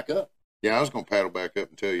paddle back up. Yeah, I was going to paddle back up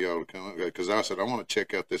and tell y'all to come up because I said I want to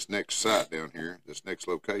check out this next site down here, this next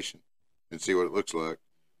location, and see what it looks like.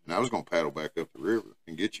 And I was going to paddle back up the river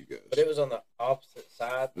and get you guys. But it was on the opposite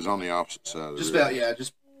side? It was on the opposite side of the just river. About, yeah.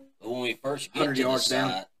 Just when we first get to the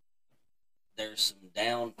site, there's some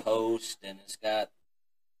down posts, and it's got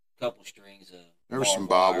a couple strings of there was some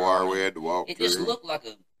barbed wire we had to walk through. It just looked like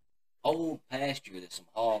an old pasture that some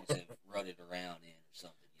hogs have rutted around in or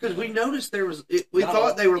something. Because we noticed there was, we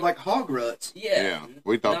thought they were like hog ruts. Yeah.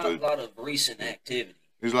 We thought not a lot of recent activity.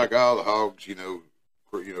 It was like all the hogs,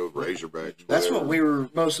 razorbacks. That's what we were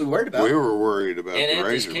mostly worried about. We were worried about and the at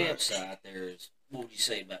this razorbacks. campsite, there's, what would you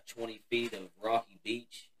say, about 20 feet of rocky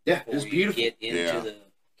beach? Yeah, it was beautiful. Get into the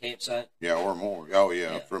campsite. Yeah, or more. Oh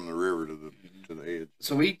yeah, from the river to the edge.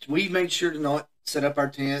 So we made sure to not set up our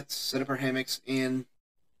tents, set up our hammocks in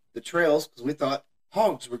the trails because we thought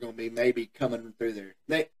hogs were going to be maybe coming through there.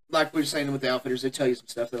 They, like we were saying with the outfitters, they tell you some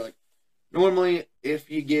stuff. They're like, normally if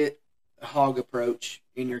you get a hog approach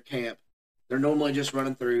in your camp, they're normally just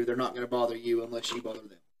running through. They're not going to bother you unless you bother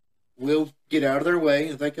them. We'll get out of their way.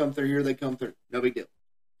 If they come through here, they come through. No big deal.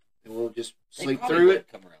 And we'll just sleep through it.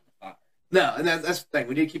 Come around the fire. No, and that's the thing.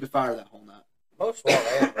 We did keep a fire that whole night. Most wild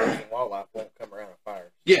animals and wildlife won't come around a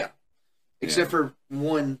fire. Yeah. Except for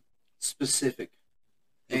one specific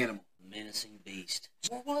animal. Menacing beast.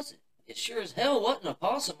 What was it? It sure as hell wasn't a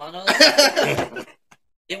possum. I know that.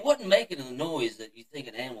 It wasn't making the noise that you think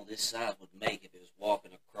an animal this size would make if it was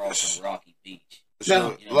walking across a rocky beach.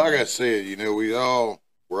 So, like I said,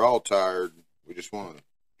 we're all tired. We just want to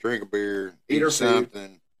drink a beer, eat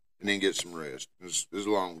something, and then get some rest. It was a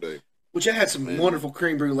long day. Which I had some wonderful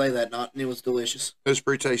creme brulee that night, and it was delicious. It was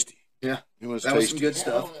pretty tasty. Yeah. It was that tasty. Was some good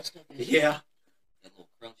stuff. Yeah.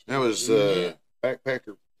 That was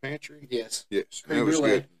Backpacker Pantry? Yes. Yes. That was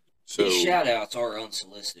good. So, these shout-outs are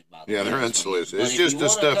unsolicited, by the way. Yeah, they're unsolicited. But it's just the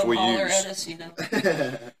stuff we use. At us,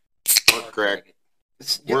 What crack?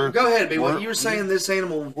 Go ahead, B. What you were saying, this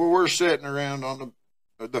animal... We're sitting around on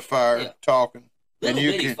the fire talking. Little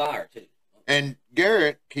bitty fire, too. And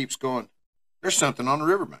Garrett keeps going, there's something on the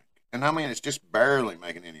riverbank. And I mean, it's just barely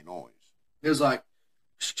making any noise. It was like...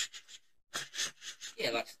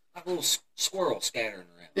 Yeah, like a little squirrel scattering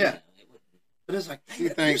around. Yeah. But it's like, hey,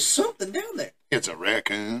 there's something down there. It's a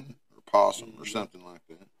raccoon or possum or something like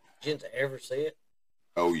that. Did you ever see it?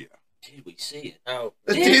 Oh, yeah. Did we see it? Oh.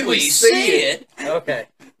 Did we see it? Okay.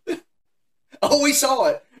 Oh, we saw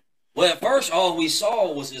it. Well, at first, all we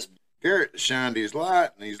saw was this. Garrett shined his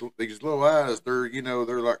light, and these little eyes, they're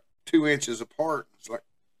like 2 inches apart. It's like,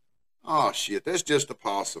 oh, shit, that's just a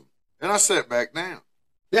possum. And I sat back down.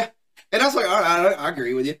 Yeah. And I was like, all right, I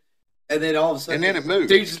agree with you. And then all of a sudden, and then it moves.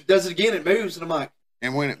 Dude just does it again, it moves, and I'm like,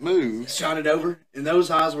 and when it moves, shot it over, and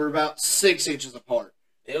those eyes were about 6 inches apart.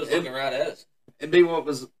 It was looking right at us. And B, what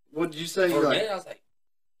did you say? For a minute, I was like,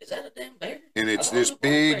 is that a damn bear? And it's this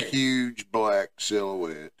big, huge black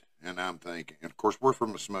silhouette. And I'm thinking, and of course, we're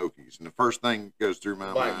from the Smokies, and the first thing that goes through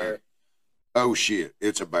my mind, bear. Oh shit,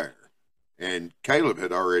 it's a bear. And Caleb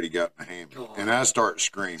had already got my hammock, and I start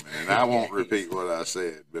screaming, and I won't repeat what I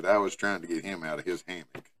said, but I was trying to get him out of his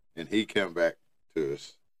hammock, and he come back to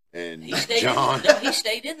us, and he stayed John, he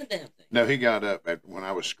stayed in the damn thing. No, he got up when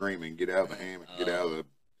I was screaming, get out of the hammock, get out of the,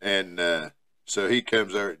 and So he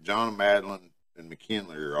comes there. John, Madeline, and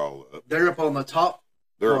McKinley are all up. They're up on the top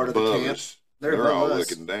They're part of the above camp. us. They're They're above all us.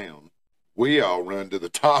 looking down. We all run to the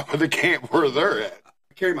top of the camp where they're at.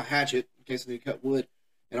 I carry my hatchet in case I need to cut wood,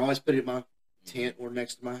 and I always put it in my tent or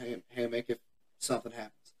next to my hammock if something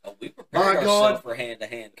happens. Oh, we prepared ourselves for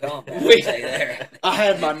hand-to-hand combat. We- Say there. I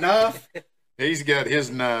had my knife He's got his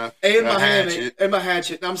knife and a my hatchet. hammock and my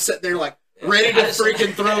hatchet, and I'm sitting there like ready to I just-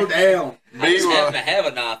 freaking throw down. I just happen B-Watt, to have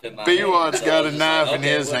a knife in my B-Watt's hand. got I a was just knife like, in okay,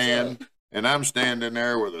 his what's hand, and I'm standing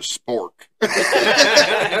there with a spork.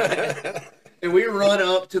 And we run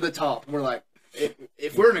up to the top, and we're like,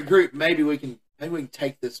 if we're in a group, maybe we can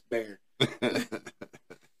take this bear.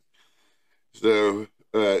 So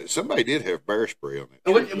somebody did have bear spray on it.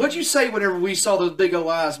 And what'd you say whenever we saw those big old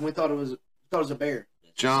eyes and we thought it was a bear?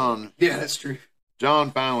 John Yeah, that's true.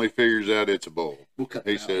 finally figures out it's a bull. We'll cut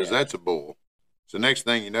He that out. says, that's a bull. So next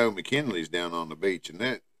thing you know, McKinley's down on the beach, and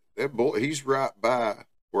that bull, he's right by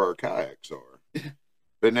where our kayaks are.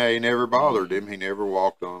 But no, he never bothered him. He never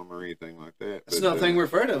walked on them or anything like that. That's But, another thing we're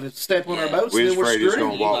afraid of. Is step on our Yeah. boats, we're and then we're afraid it's screwed.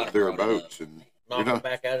 going to You might walk have through our brought it boats. up. And Knock you know, them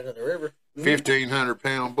back out into the river. 1,500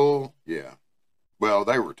 pound bull, yeah. Well,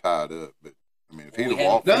 they were tied up, but I mean, if he'd we have had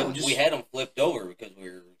walked, No, them, just- we had them flipped over because we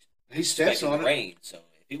were He steps expecting on the it. rain. So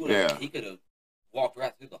if he would have, Yeah. he could have walked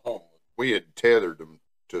right through the hole. we had tethered them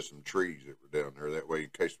to some trees that were down there. That way, in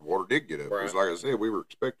case the water did get up, because Right. like I said, we were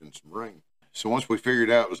expecting some rain. So once we figured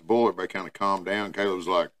out it was a bull, everybody kind of calmed down. Caleb was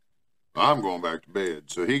like, I'm going back to bed.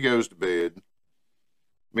 So he goes to bed.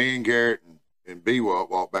 Me and Garrett and B-Walt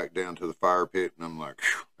walk back down to the fire pit, and I'm like,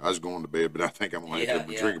 "Phew, I was going to bed, but I think I'm going to have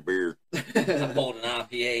to drink a beer. I pulled an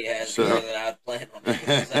IPA as So- that I'd planned on making.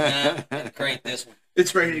 I was like, nah, gotta crank this one.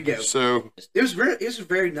 It's ready to go. So It was a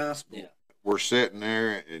very nice bull. Yeah. we're sitting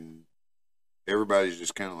there, and everybody's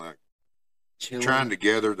just kind of like Chilling. trying to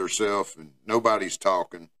gather themselves, and nobody's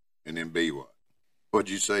talking. And then B-Walt. What'd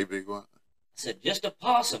you say, B-Walt? I said, just a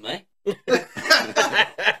possum, eh?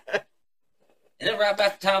 And then right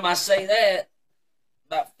about the time I say that,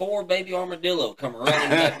 about 4 baby armadillo come running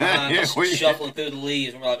back behind Yeah, us, we- shuffling through the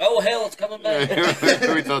leaves, and we're like, oh, hell, it's coming back.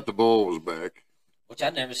 We thought the bull was back. Which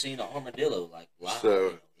I'd never seen an armadillo, like, live. So,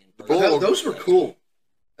 in the person. bull- Those were cool.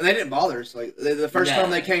 And they didn't bother us. Like the first No. time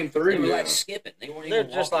they came They through. were Yeah. like skipping. They weren't They're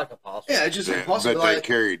even just walking. like a possum. Yeah, it's just Yeah, impossible. but they Like,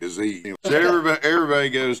 carry disease. So everybody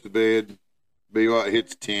goes to bed. B-Watt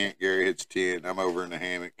hits the tent. Gary hits the tent. I'm over in the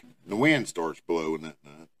hammock. The wind starts blowing that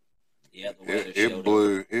night. Yeah, the weather It showed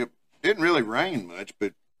blew. It didn't really rain much,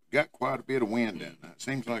 but got quite a bit of wind that night.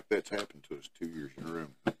 Seems like that's happened to us 2 years in a row.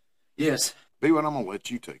 yes. B-Watt, I'm gonna let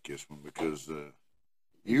you take this one because You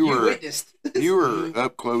you witnessed. were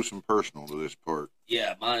up close and personal to this part.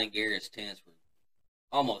 Yeah, mine and Garrett's tents were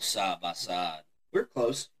almost side by side. We're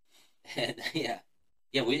close. And yeah,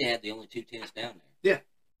 we had the only 2 tents down there. Yeah.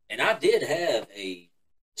 And I did have a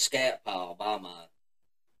scat pile by my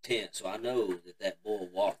tent, so I know that bull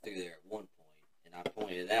walked through there at one point, and I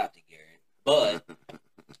pointed it out to Garrett. But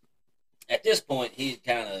at this point, he'd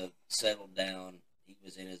kind of settled down. He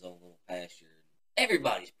was in his own little pasture.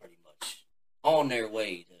 Everybody's pretty much on their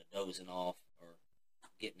way to dozing off or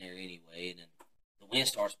getting there anyway, and then the wind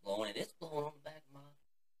starts blowing, and it's blowing on the back of my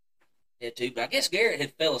head too. But I guess Garrett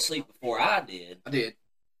had fell asleep before I did. I did.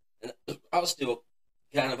 I was still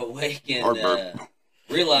kind of awake Hard and burp.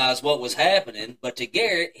 realized what was happening. But to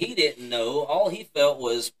Garrett, he didn't know. All he felt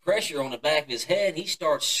was pressure on the back of his head, and he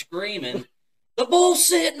starts screaming, "The bull's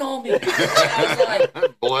sitting on me!" I was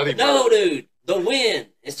like, Bloody "No, burp. dude, the wind.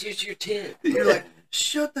 It's just your tent. You're like,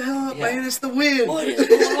 shut the hell up, Yeah. man. It's the wind. What is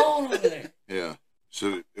going on over there?" Yeah.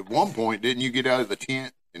 So at one point, didn't you get out of the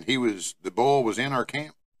tent and the bull was in our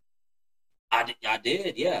camp? I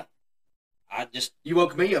did, yeah. I just You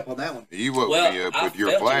woke me up on that one. You woke well, me up I with your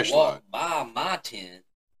felt you flashlight. walk by my tent,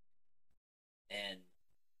 and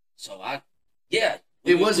so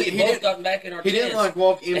It wasn't- We he both didn't- gotten back in our He tents. didn't like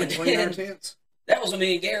walk in And between our then- tents. That was when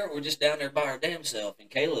me and Garrett were just down there by our damn self, and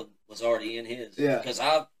Caleb was already in his. Yeah. Because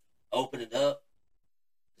I opened it up,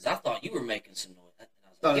 because I thought you were making some noise. And I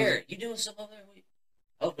was Oh, like, yeah. Garrett, you doing something over there? We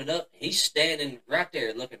opened it up. He's standing right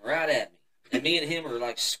there looking right at me. And me and him are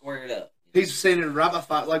like squared up. He's standing right by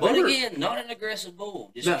fire. Like But we were, again, not an aggressive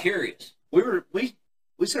bull, just No. curious.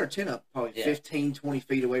 we set our tent up probably Yeah. 15, 20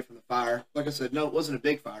 feet away from the fire. Like I said, no, it wasn't a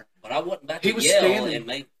big fire. But I wasn't about He to was yell standing- and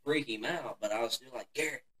make freak him out, but I was still like,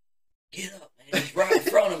 Garrett, get up, man. He's right in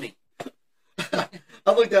front of me.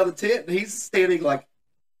 I looked out the tent and he's standing like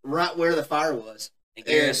right where the fire was. And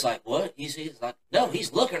Garrett's like, what? He's like, no,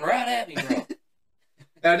 he's looking right at me, bro.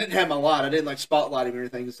 And I didn't have my light. I didn't like spotlight him or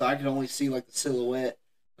anything, so I could only see like the silhouette.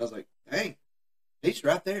 I was like, dang, he's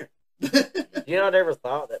right there. You know, I never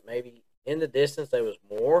thought that maybe in the distance there was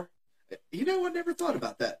more. You know, I never thought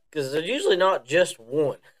about that. Because there's usually not just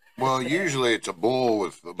one. Well, usually it's a bull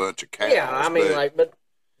with a bunch of cows. Yeah, I mean, but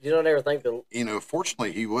you don't ever think that. You know,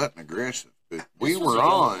 fortunately, he wasn't aggressive. But we This was were a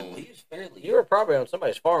young on. bull. He was fairly. You were probably on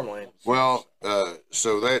somebody's farmland. Well,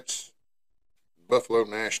 so that's Buffalo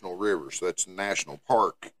National River. So that's a national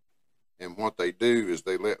park. And what they do is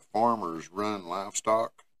they let farmers run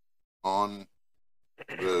livestock on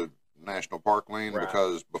the national park land Right.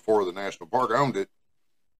 because before the national park owned it,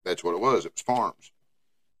 that's what it was. It was farms.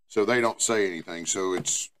 So they don't say anything. So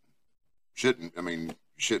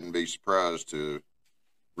shouldn't be surprised to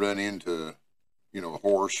run into, a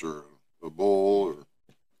horse or a bull or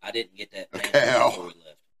I didn't get that a pamphlet cow. before we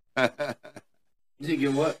left. Did you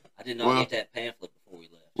get what? I did not get that pamphlet before we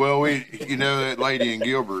left. Well, that lady in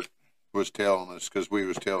Gilbert was telling us because we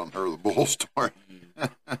was telling her the bull story.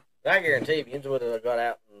 I guarantee if you would have got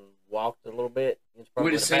out and walked a little bit, you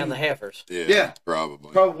probably We'd would have have found seen- the heifers. Yeah.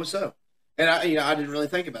 Probably. Probably so. And I didn't really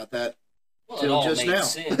think about that. Well, it Till all just made now.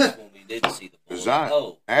 sense when we did see the bull.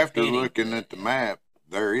 Because after Penny. looking at the map,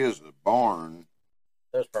 there is a barn.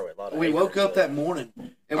 There's probably a lot of. We woke acres, up but- that morning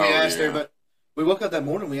and we Oh, asked yeah. everybody. We woke up that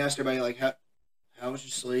morning. We asked everybody like, "How was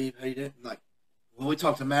your sleep? How you doing?" And like, well, we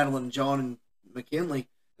talked to Madeline, John, and McKinley,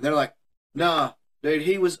 and they're like, "Nah, dude,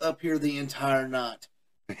 he was up here the entire night.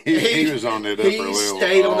 He was on that upper He level.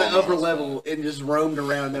 stayed on the all upper night. level and just roamed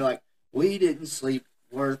around." They're like, "We didn't sleep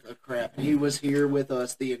worth a crap. He was here with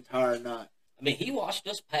us the entire night." I mean, he watched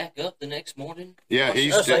us pack up the next morning. Yeah, Watched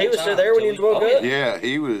he's us Oh, so the he whole was still time there when till you woke we- up? Yeah,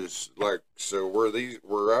 he was like, so where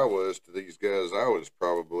I was to these guys, I was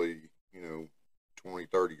probably, 20,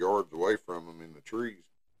 30 yards away from them in the trees.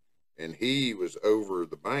 And he was over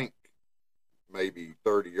the bank, maybe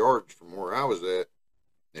 30 yards from where I was at.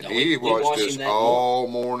 And No, he we watched watched us him that all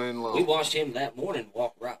morning long. We watched him that morning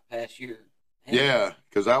walk right past your house. Yeah,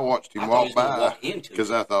 because I watched him I thought he walk was gonna by. walk into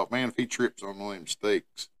Because it. I thought, man, if he trips on one of them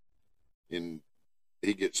stakes and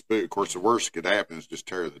he gets spooked, of course, the worst that could happen is just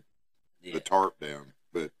tear the Yeah. tarp down.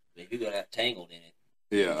 But If you got out tangled in it,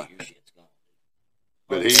 yeah, your shit's gone.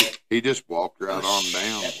 but he just walked right on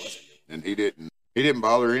down, That wasn't good. and he didn't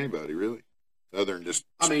bother anybody really, other than just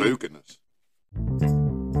I mean- spooking us.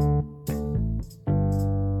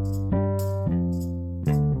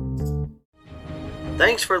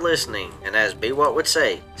 Thanks for listening, and as B Watt would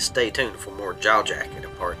say, stay tuned for more Jaw Jacket in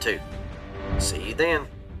Part 2. See you then.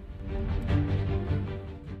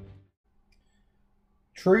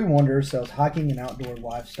 True Wonder sells hiking and outdoor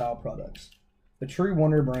lifestyle products. The True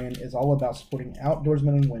Wonder brand is all about supporting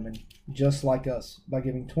outdoorsmen and women just like us by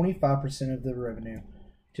giving 25% of the revenue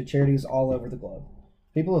to charities all over the globe.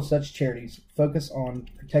 People of such charities focus on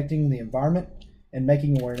protecting the environment and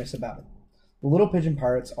making awareness about it. The Little Pigeon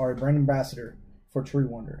Pirates are a brand ambassador for True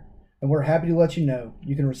Wonder, and we're happy to let you know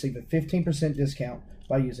you can receive a 15% discount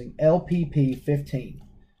by using LPP15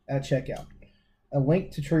 at checkout. A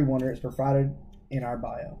link to True Wonder is provided in our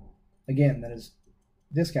bio. Again, that is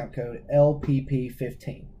discount code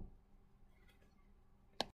LPP15.